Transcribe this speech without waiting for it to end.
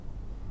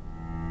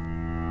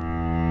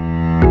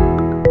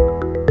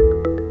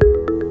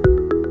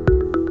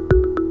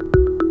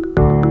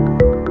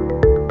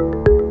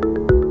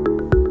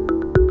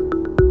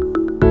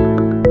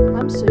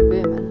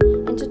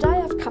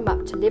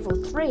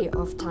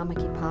of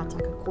Tamaki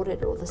Pātaka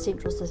Kōrero, or the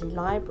Central City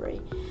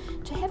Library,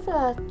 to have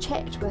a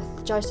chat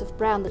with Joseph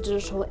Brown, the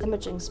digital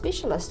imaging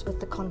specialist with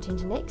the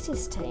Content and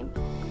Access team,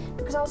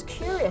 because I was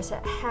curious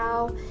at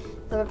how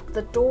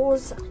the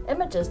doors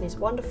images, these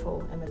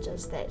wonderful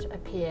images that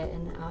appear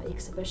in our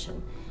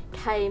exhibition,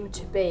 came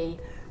to be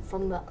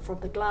from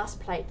the glass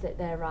plate that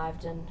they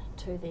arrived in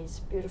to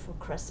these beautiful,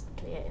 crisp,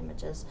 clear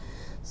images.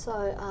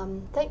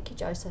 So thank you,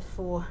 Joseph,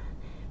 for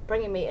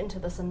bringing me into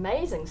this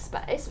amazing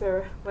space.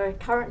 We're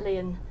currently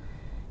in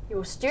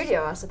your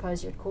studio, I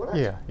suppose you'd call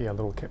it. Yeah, a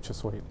little capture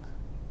suite.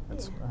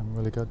 It's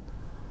really good.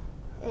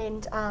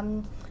 And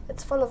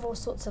it's full of all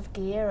sorts of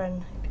gear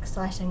and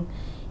exciting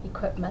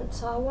equipment.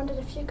 So I wondered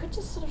if you could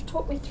just sort of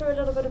talk me through a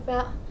little bit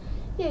about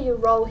your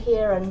role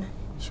here and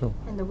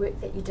the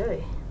work that you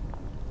do.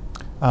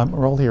 Our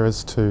role here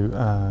is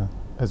to,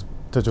 as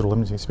digital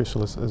imaging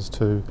specialist, is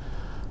to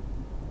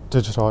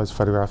digitise,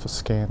 photograph, or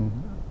scan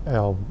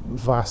our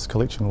vast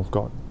collection we've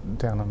got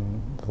down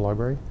in the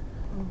library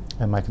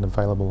and make it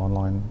available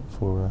online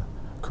for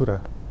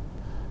kura.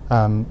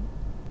 So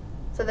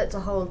that's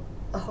a whole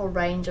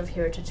range of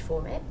heritage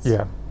formats?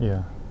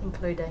 Yeah.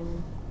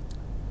 Including?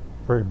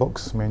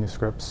 Books,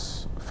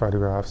 manuscripts,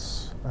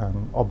 photographs,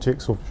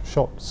 objects. We've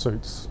shot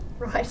suits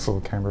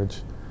for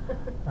Cambridge,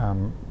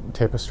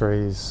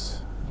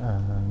 tapestries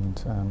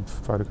and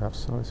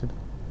photographs, so I said.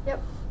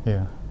 Yep.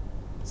 Yeah.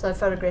 So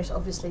photographs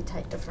obviously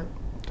take different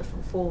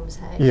forms,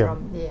 hey? Yeah.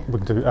 We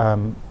can do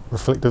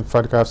reflective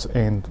photographs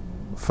and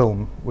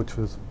film, which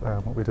was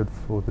what we did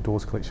for the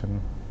Doors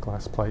collection,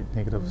 glass plate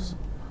negatives.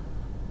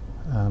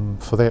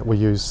 For that we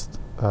used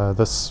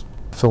this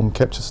film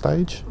capture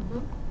stage,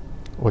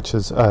 which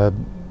is a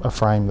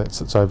frame that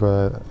sits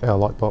over our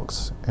light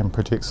box and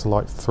projects the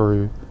light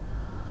through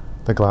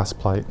the glass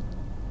plate,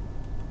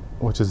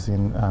 which is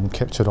then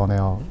captured on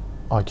our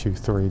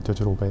IQ3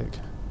 digital back.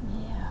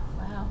 Yeah,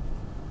 wow.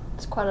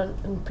 It's quite an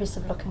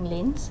impressive looking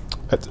lens.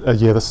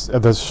 This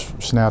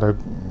Shimano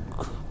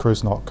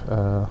Cruise-Nock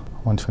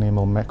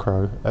 120mm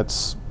macro,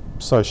 it's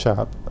so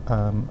sharp.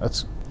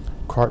 It's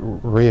quite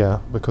rare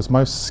because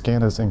most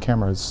scanners and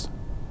cameras,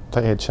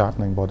 they add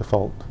sharpening by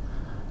default.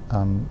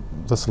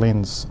 This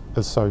lens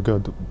is so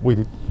good, we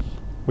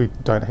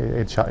don't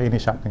add any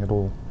sharpening at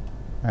all,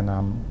 and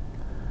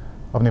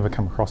I've never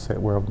come across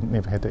that where I've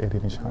never had to add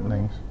any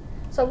sharpening.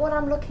 So what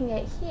I'm looking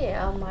at here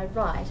on my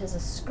right is a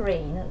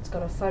screen, and it's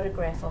got a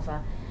photograph of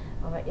an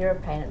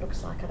aeroplane. It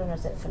looks like, I don't know,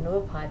 is that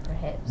Whenuapai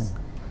perhaps?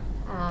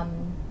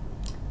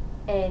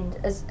 And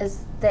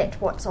is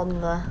that what's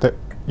on the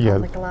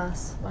on the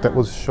glass? Wow. That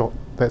was shot.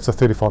 That's a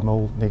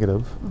 35mm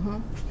negative,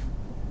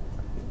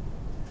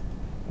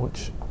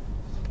 which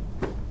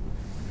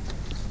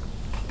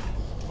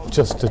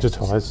just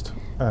digitised.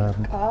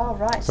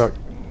 Right. So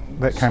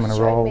that came in a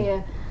roll. Me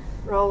a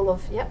roll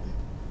of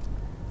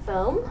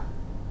film.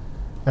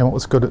 And what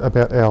was good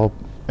about our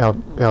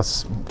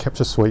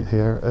capture suite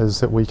here is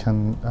that we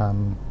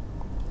can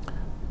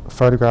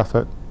photograph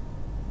it,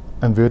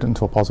 invert it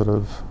into a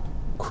positive,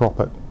 crop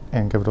it,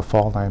 and give it a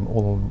file name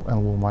all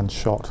in one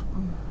shot.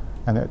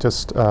 And that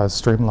just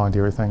streamlined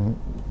everything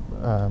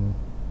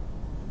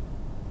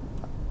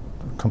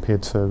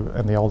compared to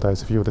in the old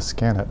days. If you were to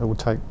scan it, it would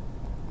take,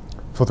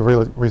 for the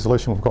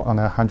resolution we've got on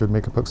our 100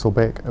 megapixel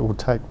back, it would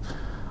take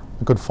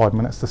a good 5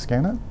 minutes to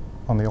scan it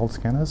on the old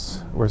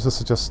scanners, whereas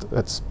this is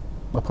it's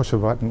a push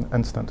of a button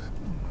instant.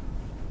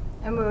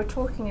 And we were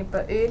talking a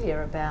bit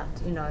earlier about,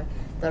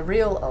 the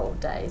real old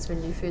days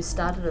when you first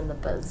started in the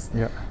biz,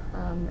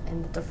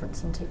 and the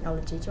difference in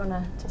technology. Do you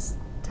want to just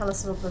tell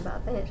us a little bit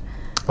about that?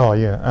 Oh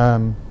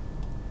yeah,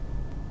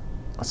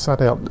 I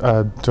started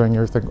out doing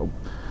everything.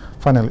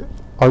 Finally,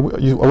 I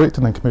worked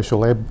in a commercial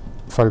lab,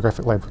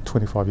 photographic lab, for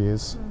 25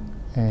 years,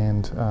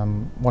 and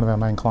one of our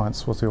main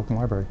clients was the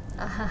Auckland Library.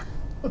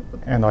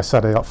 And I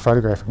started out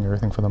photographing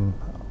everything for them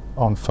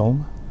on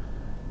film,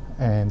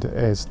 and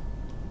as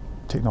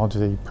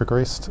technology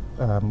progressed,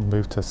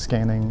 moved to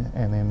scanning,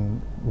 and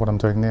then what I'm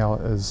doing now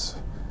is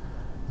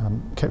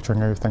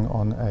capturing everything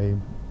on a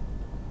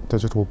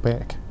digital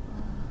back.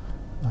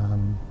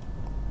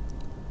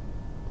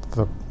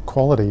 The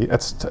quality,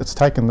 it's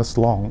taken this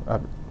long,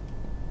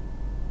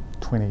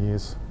 20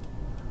 years,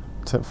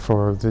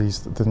 for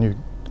the new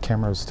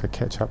cameras to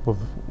catch up with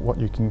what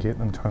you can get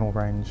in tonal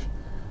range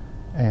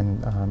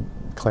and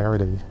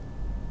clarity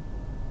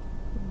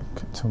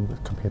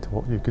compared to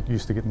what you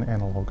used to get in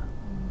analog.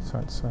 So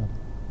it's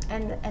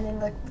and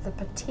then the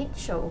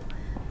potential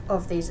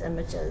of these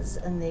images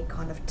and their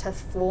kind of TIFF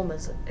form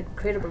is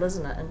incredible,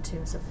 isn't it, in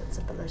terms of its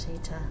ability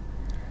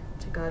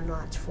to go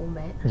large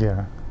format.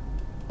 Yeah.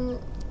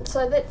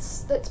 So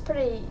that's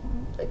pretty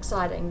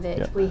exciting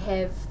that we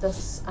have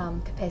this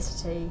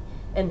capacity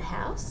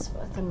in-house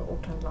within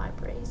Auckland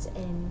Libraries,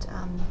 and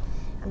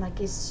I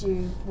guess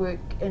you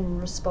work in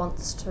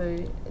response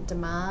to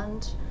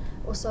demand,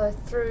 also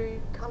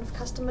through kind of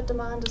customer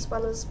demand as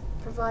well as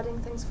providing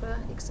things for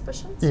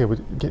exhibitions? Yeah, we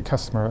get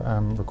customer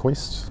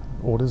requests,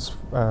 orders.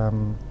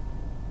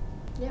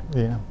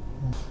 Yeah.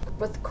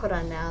 With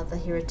Kura now, the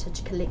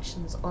Heritage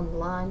Collections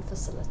online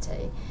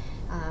facility,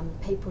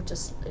 people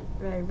just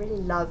really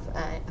love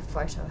a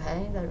photo,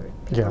 hey?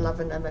 People love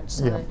an image,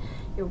 so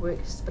your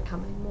work is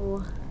becoming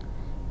more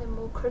and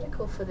more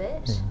critical for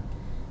that,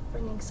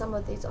 bringing some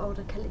of these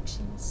older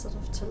collections sort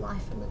of to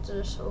life in the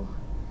digital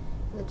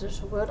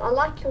world. I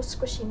like your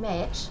squishy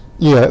mat.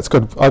 Yeah, it's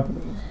good.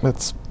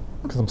 It's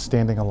because I'm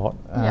standing a lot.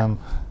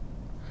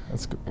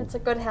 It's good. It's a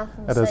good health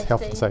and safety. It is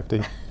health and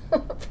safety.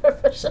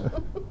 Provision.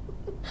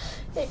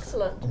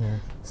 Excellent. Yeah.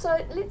 So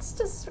let's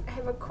just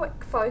have a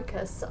quick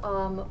focus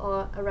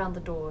around the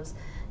Doors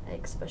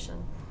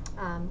exhibition.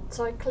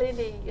 So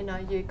clearly,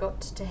 you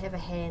got to have a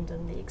hand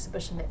in the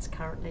exhibition that's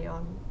currently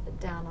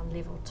down on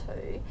level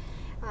 2.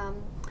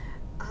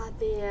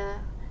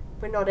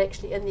 We're not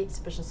actually in the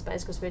exhibition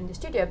space because we're in the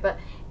studio, but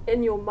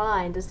in your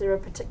mind, is there a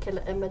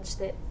particular image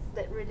that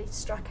really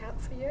struck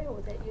out for you,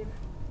 or that you...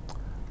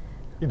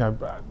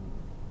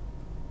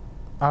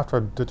 After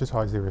I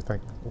digitised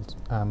everything,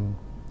 I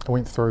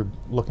went through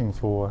looking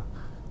for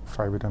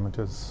favourite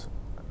images.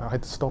 I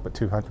had to stop at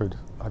 200.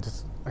 I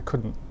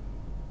couldn't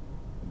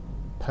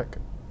pick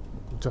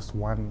just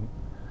one,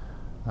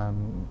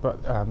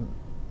 but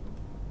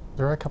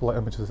there are a couple of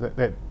images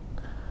that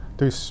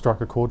do strike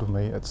a chord with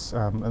me.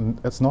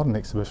 And it's not an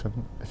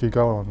exhibition. If you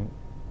go on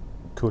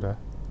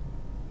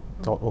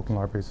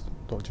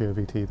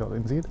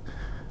kura.aucklandlibraries.govt.nz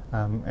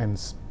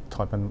and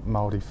type in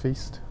Māori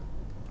Feast,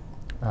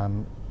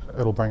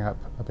 it'll bring up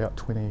about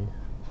 20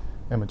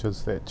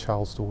 images that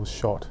Charles Dawes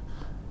shot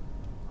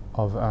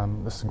of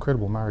this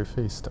incredible Māori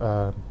feast.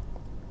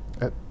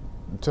 It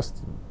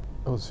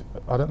was,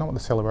 I don't know what the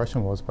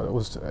celebration was, but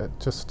it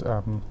just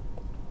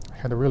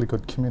had a really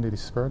good community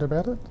spirit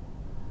about it.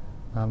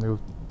 It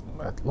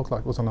looked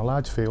like it was on a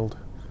large field,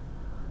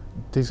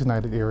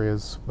 designated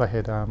areas they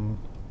had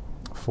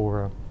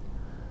for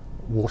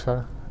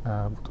water,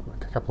 a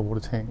couple of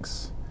water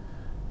tanks.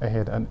 They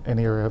had an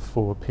area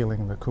for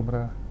peeling the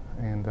kumara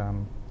and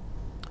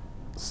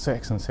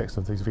sacks and sacks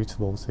of these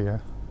vegetables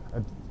there.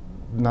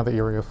 Another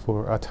area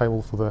for a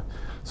table for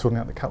sorting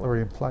out the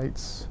cutlery and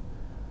plates.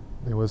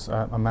 There was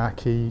a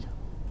marquee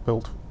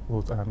built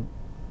with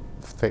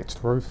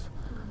thatched roof.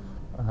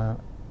 It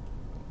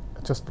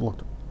just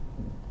looked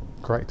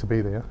great to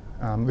be there.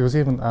 There was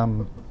even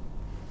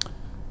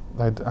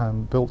they'd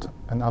built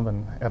an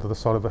oven out of the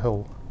side of a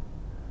hill,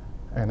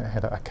 and it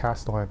had a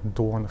cast iron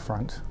door in the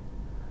front,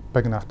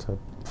 big enough to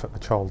fit the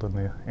child in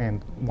there.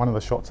 And one of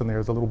the shots in there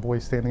is a little boy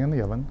standing in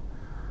the oven.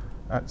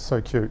 It's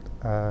so cute.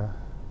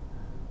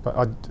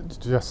 But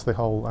just the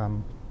whole.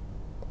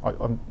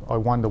 I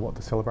wonder what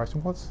the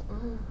celebration was.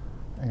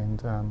 And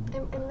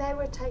they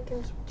were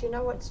taken. Do you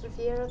know what sort of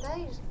year are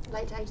they?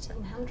 Late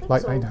 1800s.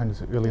 Late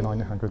 1800s, early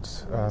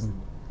 1900s.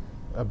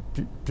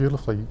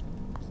 Beautifully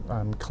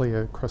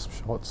clear, crisp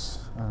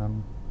shots.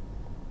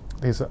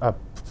 There's a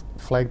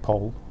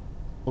flagpole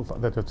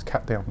that was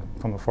cut down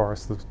from the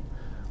forest,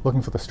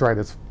 looking for the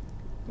straightest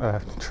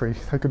tree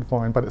they could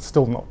find, but it's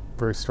still not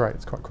very straight.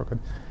 It's quite crooked,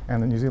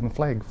 and the New Zealand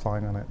flag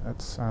flying on it.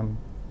 It's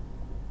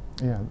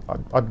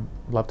I'd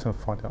love to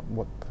find out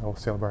what they were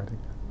celebrating.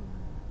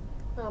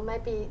 Well,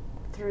 maybe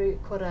through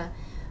kura,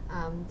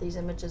 these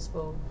images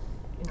will,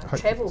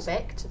 travel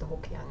back to the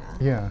Hokianga.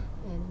 Yeah.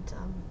 And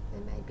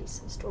there may be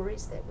some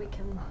stories that we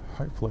can.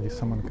 Hopefully,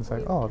 someone can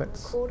say, "Oh,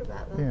 that's." Record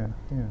about them.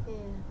 Yeah.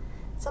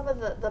 Some of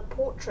the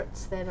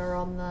portraits that are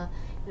on the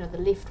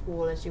left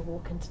wall as you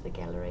walk into the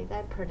gallery,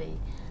 they're pretty.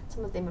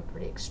 Some of them are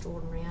pretty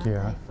extraordinary, aren't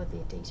they, for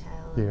their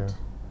detail? Yeah.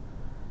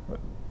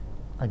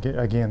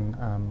 Again,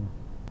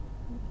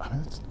 I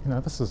mean,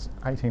 this is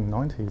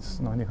 1890s,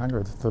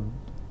 1900s.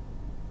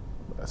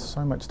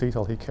 So much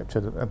detail he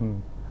captured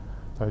in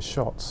those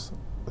shots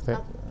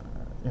that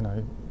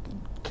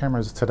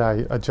cameras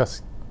today are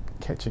just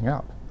catching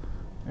up.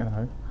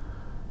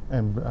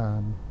 And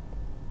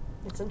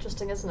it's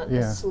interesting, isn't it?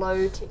 Yeah. The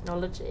slow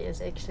technology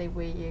is actually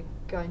where you're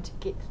going to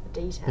get the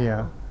detail.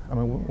 Yeah, I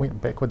mean, we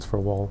went backwards for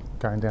a while,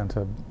 going down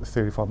to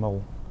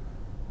 35mm,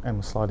 and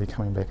we're slowly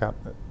coming back up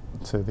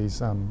to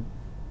these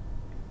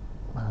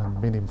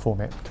medium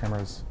format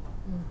cameras.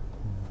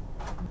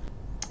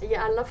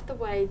 Yeah, I love the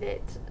way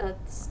that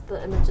it's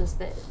the images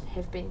that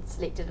have been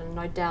selected, and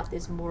no doubt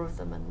there's more of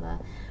them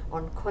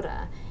on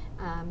kura.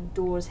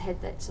 Dawes had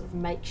that sort of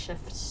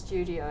makeshift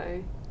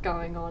studio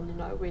going on,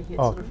 where he'd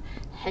sort of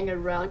hang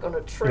around on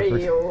a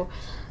tree or...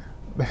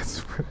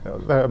 That's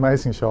the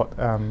amazing shot.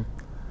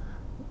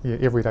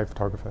 Everyday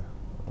photographer.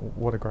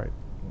 What a great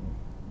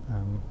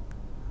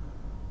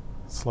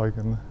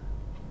slogan.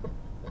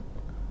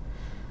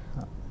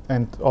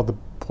 And the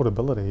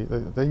portability.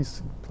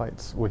 These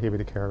plates were heavy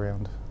to carry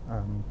around.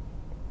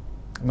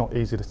 Not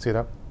easy to set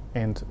up,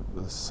 and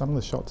some of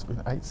the shots were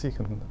 8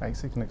 second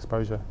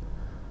exposure,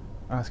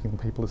 asking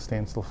people to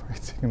stand still for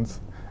 8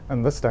 seconds.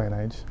 In this day and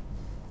age,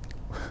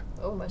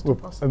 almost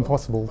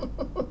impossible.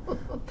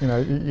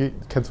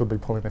 Kids would be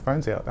pulling their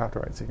phones out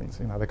after 8 seconds.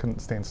 They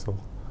couldn't stand still.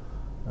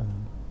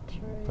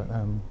 True. But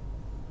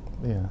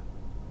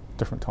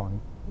different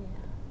time. Yeah,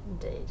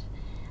 indeed.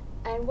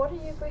 And what are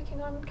you working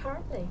on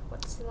currently?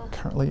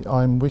 Currently,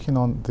 I'm working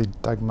on the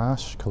Doug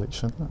Marsh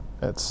collection.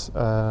 It's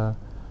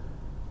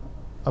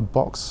a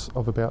box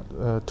of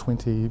about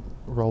 20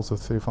 rolls of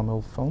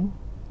 35mm film,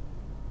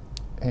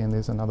 and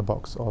there's another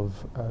box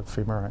of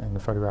ephemera and the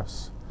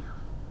photographs.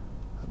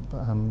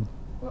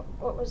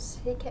 What was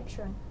he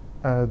capturing?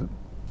 At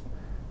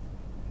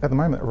the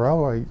moment,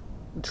 railway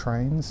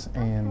trains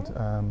and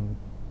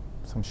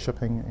some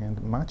shipping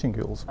and marching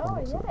girls. Oh,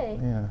 yay.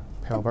 Yeah,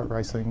 powerboat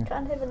racing.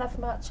 Can't have enough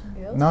marching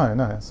girls. No,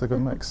 it's a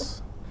good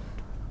mix.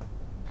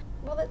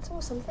 Well, that's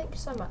awesome. Thank you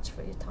so much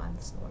for your time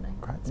this morning.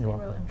 Great, It's you're been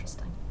real welcome.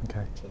 interesting.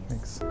 Okay,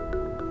 Cheers.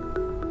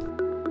 thanks.